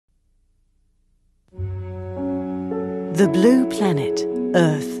The blue planet,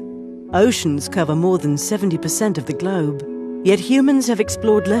 Earth. Oceans cover more than 70% of the globe, yet humans have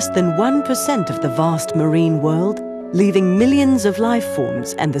explored less than 1% of the vast marine world, leaving millions of life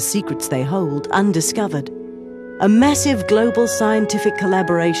forms and the secrets they hold undiscovered. A massive global scientific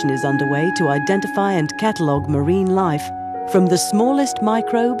collaboration is underway to identify and catalogue marine life, from the smallest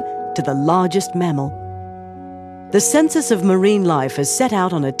microbe to the largest mammal. The Census of Marine Life has set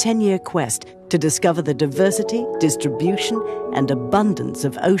out on a 10-year quest to discover the diversity, distribution, and abundance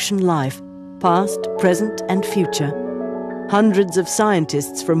of ocean life, past, present, and future. Hundreds of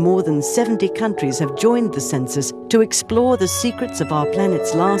scientists from more than 70 countries have joined the census to explore the secrets of our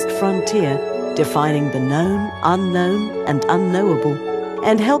planet's last frontier, defining the known, unknown, and unknowable,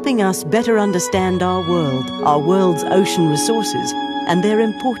 and helping us better understand our world's ocean resources, and their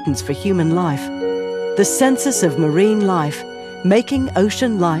importance for human life. The Census of Marine Life, making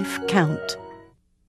ocean life count.